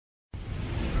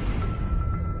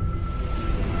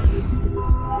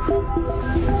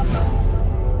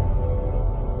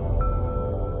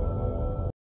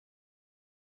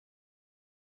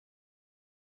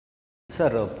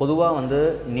Sir பொதுவாக வந்து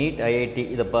NEET IIT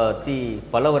இதை பற்றி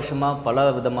பல வருஷமாக பல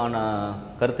விதமான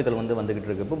கருத்துக்கள் வந்துக்கிட்டு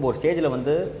இருக்கு. இப்போ ஒரு ஸ்டேஜில்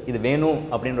இது வேணும்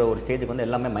அப்படின்ற ஒரு ஸ்டேஜுக்கு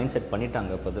எல்லாமே மைண்ட் செட்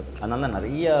பண்ணிட்டாங்க. இப்போ அதனால தான்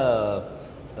நிறைய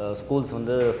ஸ்கூல்ஸ்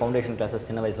ஃபவுண்டேஷன் கிளாஸஸ்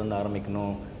சின்ன வயசுலேருந்து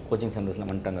ஆரம்பிக்கணும், கோச்சிங்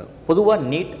சென்டர்ஸ்லாம் பண்ணிட்டாங்க. பொதுவாக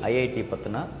நீட் ஐஐடி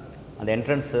பற்றினா அந்த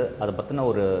என்ட்ரன்ஸு அதை பற்றின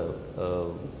ஒரு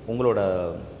உங்களோட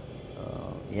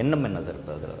எண்ணம் என்ன சார்?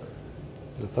 இப்போ அதில்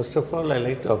first of all I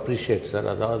like to appreciate sir.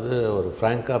 அதாவது ஒரு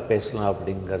ஃப்ராங்காக பேசலாம்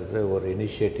அப்படிங்கிறது ஒரு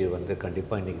இனிஷியேட்டிவ்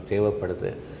கண்டிப்பாக இன்றைக்கி தேவைப்படுது.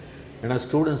 ஏன்னா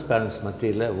ஸ்டூடெண்ட்ஸ் பேரண்ட்ஸ்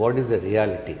மத்தியில் வாட் இஸ் த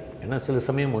ரியாலிட்டி, ஏன்னா சில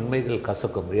சமயம் உண்மைகள்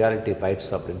கசக்கும், ரியாலிட்டி பைட்ஸ்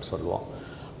அப்படின்னு சொல்லுவோம்.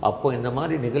 அப்போது இந்த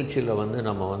மாதிரி நிகழ்ச்சியில்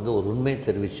நம்ம ஒரு உண்மை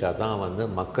தெரிவித்தா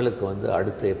தான் மக்களுக்கு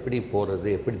அடுத்து எப்படி போகிறது,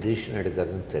 எப்படி டிசிஷன்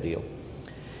எடுக்கிறதுன்னு தெரியும்.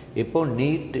 இப்போது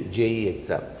NEET JE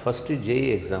exam, first JE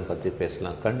exam பற்றி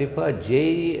பேசலாம். கண்டிப்பாக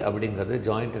ஜேஇ அப்படிங்கிறது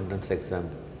ஜாயிண்ட் என்ட்ரன்ஸ்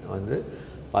எக்ஸாம்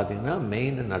பார்த்திங்கன்னா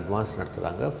மெயின் அண்ட் அட்வான்ஸ்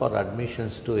நடத்துகிறாங்க for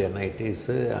admissions to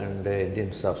என்ஐடிஸு and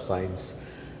Indians of science,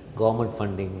 government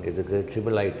funding இதுக்கு,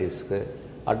 triple ஐடிஸ்க்கு.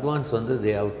 Advance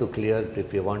they have to clear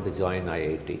if you want to join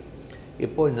IIT.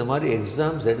 இப்போது இந்த மாதிரி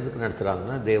எக்ஸாம்ஸ் எடுத்துக்கு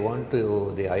நடத்துகிறாங்கன்னா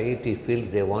தி IIT field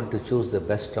they want to choose the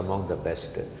best among the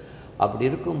best. அப்படி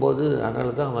இருக்கும்போது அதனால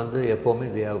தான் எப்போவுமே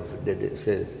they have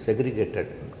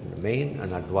segregated main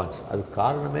and advance. அதுக்கு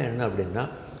காரணமே என்ன அப்படின்னா,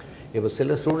 இப்போ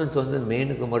சில ஸ்டூடெண்ட்ஸ்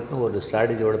மெயினுக்கு மட்டும் ஒரு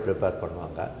ஸ்ட்ராட்டஜியோடு ப்ரிப்பேர்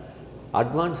பண்ணுவாங்க.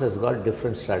 Advance has got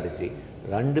different strategy.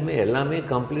 ரெண்டுமே எல்லாமே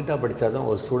கம்ப்ளீட்டாக படித்தா தான்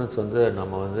ஒரு ஸ்டூடெண்ட்ஸ்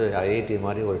நம்ம ஐஐடி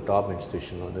மாதிரி ஒரு டாப்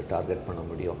இன்ஸ்டியூஷனில் டார்கெட் பண்ண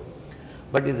முடியும்.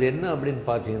 பட் இது என்ன அப்படின்னு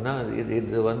பார்த்தீங்கன்னா,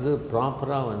 இது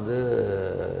ப்ராப்பராக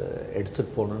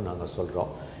எடுத்துகிட்டு போகணுன்னு நாங்கள்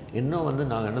சொல்கிறோம். இன்னும்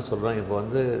நாங்கள் என்ன சொல்கிறோம், இப்போ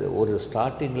ஒரு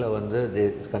ஸ்டார்டிங்கில் தே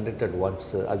கண்டக்டட்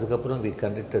ஒன்ஸ், அதுக்கப்புறம் வி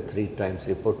கண்டக்டட் 3 times,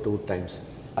 இப்போ 2 times,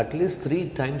 அட்லீஸ்ட் 3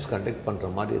 times கண்டக்ட் பண்ணுற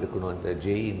மாதிரி இருக்கணும் இந்த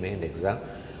ஜேஇ மெயின் எக்ஸாம்.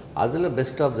 அதில்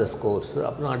பெஸ்ட் ஆஃப் த ஸ்கோர்ஸ்,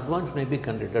 அப்புறம் advance maybe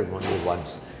conducted only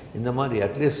once. இந்த மாதிரி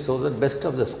at least so that best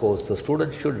of the scores the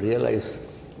student should realise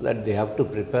that they have to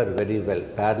prepare very well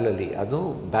பேரலலி.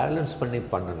 அதுவும் balance பண்ணி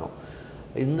பண்ணணும்.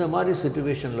 இந்த மாதிரி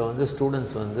சுச்சுவேஷனில்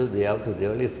students they have to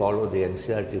really follow the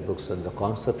NCERT books. அந்த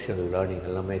conceptional learning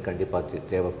எல்லாமே கண்டிப்பாக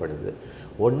தேவைப்படுது.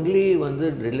 ஒன்லி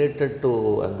ரிலேட்டட் டு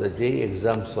அந்த ஜேஇ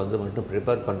எக்ஸாம்ஸ் மட்டும்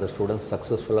ப்ரிப்பேர் பண்ணுற ஸ்டூடெண்ட்ஸ்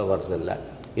சக்ஸஸ்ஃபுல்லாக வரதில்லை.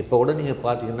 இப்போ கூட நீங்கள்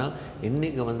பார்த்தீங்கன்னா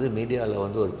இன்றைக்கி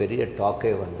மீடியாவில் ஒரு பெரிய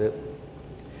டாக்கே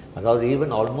அதாவது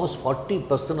even almost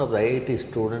 40% of the IIT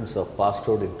students of passed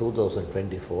out in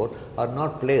 2024 R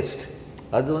not placed.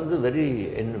 அது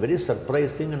very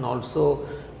surprising and also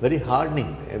very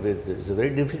hardening. It's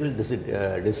very difficult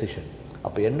decision.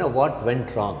 அப்போ என்ன வாட்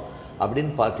வென்ட் ராங்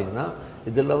அப்படின்னு பார்த்தீங்கன்னா,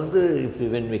 இதில் if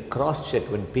when we cross check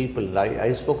when people,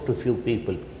 I spoke to few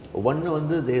people. One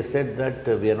they said that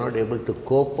we are not able to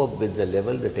cope up with the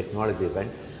level the technology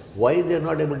went. Why they are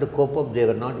not able to cope up? They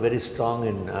were not very strong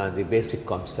in the basic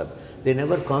concept. They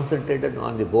never concentrated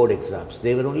on the board exams.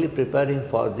 They were only preparing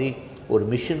for the ஒரு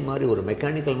machine மாதிரி, ஒரு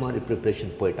mechanical மாதிரி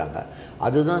preparation போயிட்டாங்க.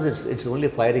 அதுதான் it's only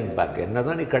firing back. என்ன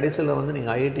தான் நீ கடைசியில்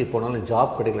நீங்கள் ஐஐடி போனாலும்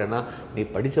ஜாப் கிடைக்கலன்னா நீ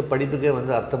படித்த படிப்புக்கே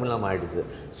அர்த்தம் இல்லாமல் ஆகிடுது.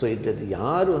 ஸோ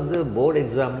யார் போர்டு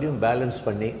எக்ஸாம்லேயும் பேலன்ஸ்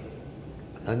பண்ணி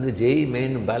ஜேஇ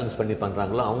மெயின் பேலன்ஸ் பண்ணி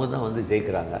பண்ணுறாங்களோ அவங்க தான்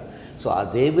ஜெயிக்கிறாங்க. So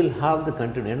they will have the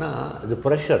continue. ஏன்னா இது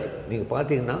ப்ரெஷர். நீங்கள்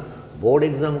பார்த்தீங்கன்னா போர்டு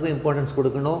எக்ஸாமுக்கும் இம்பார்ட்டன்ஸ்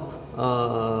கொடுக்கணும்,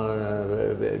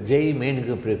 ஜேஇ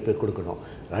மெயினுக்கு கொடுக்கணும்.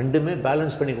 ரெண்டுமே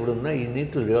பேலன்ஸ் பண்ணி கொடுக்கணும்னா you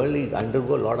need to really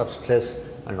undergo lot of stress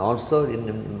and also in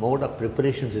mode of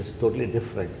preparations is totally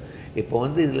different. இப்போ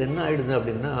இதில் என்ன ஆகிடுது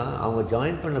அப்படின்னா, அவங்க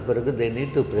ஜாயின் பண்ண பிறகு they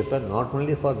need to prepare not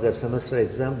only for Dhar semester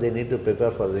exam, they need to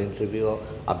prepare for the interview,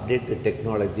 update the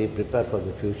technology, prepare for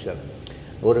the future.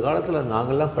 ஒரு காலத்தில்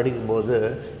நாங்கள்லாம் படிக்கும்போது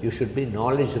யூ ஷுட் பி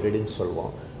நாலேஜ் ரெடின்னு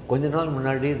சொல்லுவோம். கொஞ்ச நாள்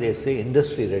முன்னாடி தே சே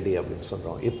இண்டஸ்ட்ரி ரெடி அப்படின்னு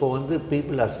சொல்கிறோம். இப்போ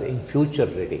people are saying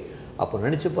future ready. அப்போ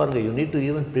நினச்சி பாருங்கள், you need to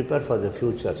even prepare for the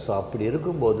future. So அப்படி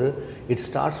இருக்கும்போது it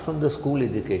starts from the school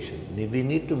education. We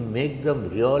need to make them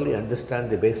really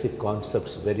understand the basic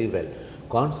concepts very well.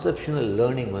 Conceptional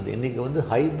learning இன்றைக்கி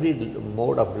hybrid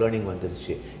mode of learning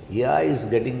வந்துருச்சு. AI is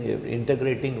getting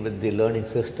integrating with the learning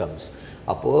systems.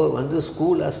 அப்போது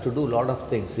school has to do lot of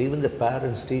things. Even the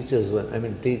parents,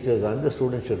 teachers and the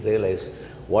students should realize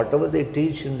whatever they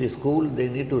teach in the school, they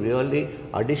need to really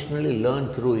additionally learn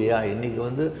through AI. இன்றைக்கி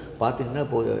பார்த்திங்கன்னா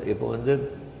இப்போ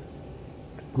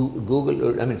Google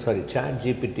chat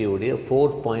GPT உடைய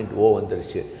 4.0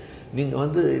 வந்துருச்சு.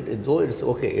 நீங்கள் தோ it's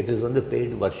okay, it is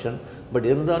paid version. But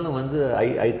இருந்தாலும்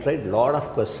I tried lot of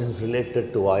questions related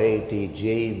to IIT,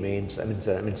 JE mains,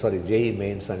 JE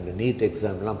mains and NEET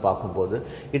எக்ஸாம்லாம் பார்க்கும்போது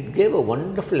it gave a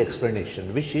wonderful explanation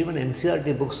which even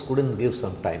NCERT books couldn't give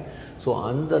some time. So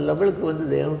அந்த லெவலுக்கு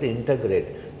they have to integrate.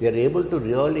 They are able to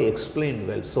really explain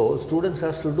well. So students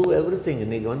has to do everything.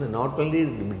 இன்றைக்கி not only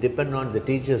depend on the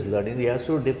teachers learning, they has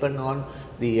to depend on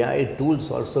the AI tools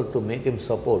also to make him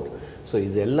support. So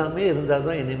இது எல்லாமே இருந்தால்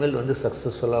தான் இனிமேல் வந்து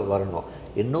சக்ஸஸ்ஃபுல்லாக வரணும்.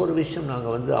 இன்னொரு விஷயம்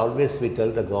நாங்கள் வந்து always we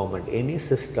tell the government, any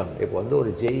system, இப்போ வந்து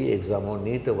ஒரு JEE எக்ஸாமோ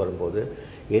நீட்டு வரும்போது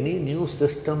any new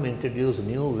system introduce,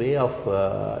 new way of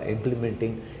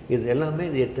implementing, இது எல்லாமே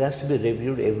it has to be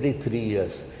reviewed every 3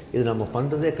 years. இது நம்ம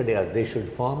பண்ணுறதே கிடையாது. They should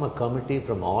form a committee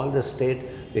from all the state.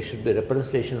 There should be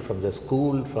representation from the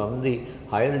school, from the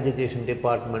higher education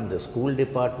department, the school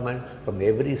department, from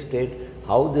every state.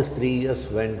 How this 3 years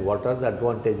went, what are the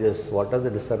advantages, what are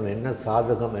the disadvantages, என்ன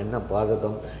சாதகம் என்ன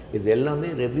பாதகம், இது எல்லாமே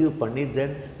review பண்ணி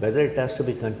then whether it has to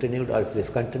be continued or if it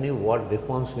is continued what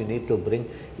reforms we need to bring.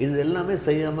 இது எல்லாமே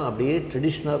செய்யாமல் அப்படியே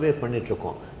ட்ரெடிஷ்னலாகவே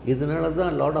பண்ணிகிட்ருக்கோம். இதனால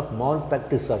தான் lot of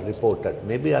malpractice are reported.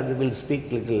 Maybe I will speak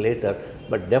little later,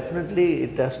 but definitely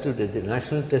it has to, the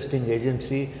National Testing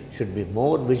Agency should be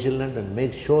more vigilant and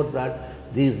make sure that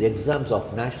these exams of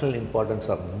national importance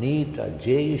of NEET or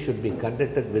JEE should be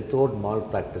conducted without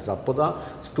malpractice. அப்போ தான்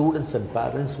students and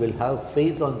parents will have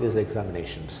faith on these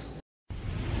examinations.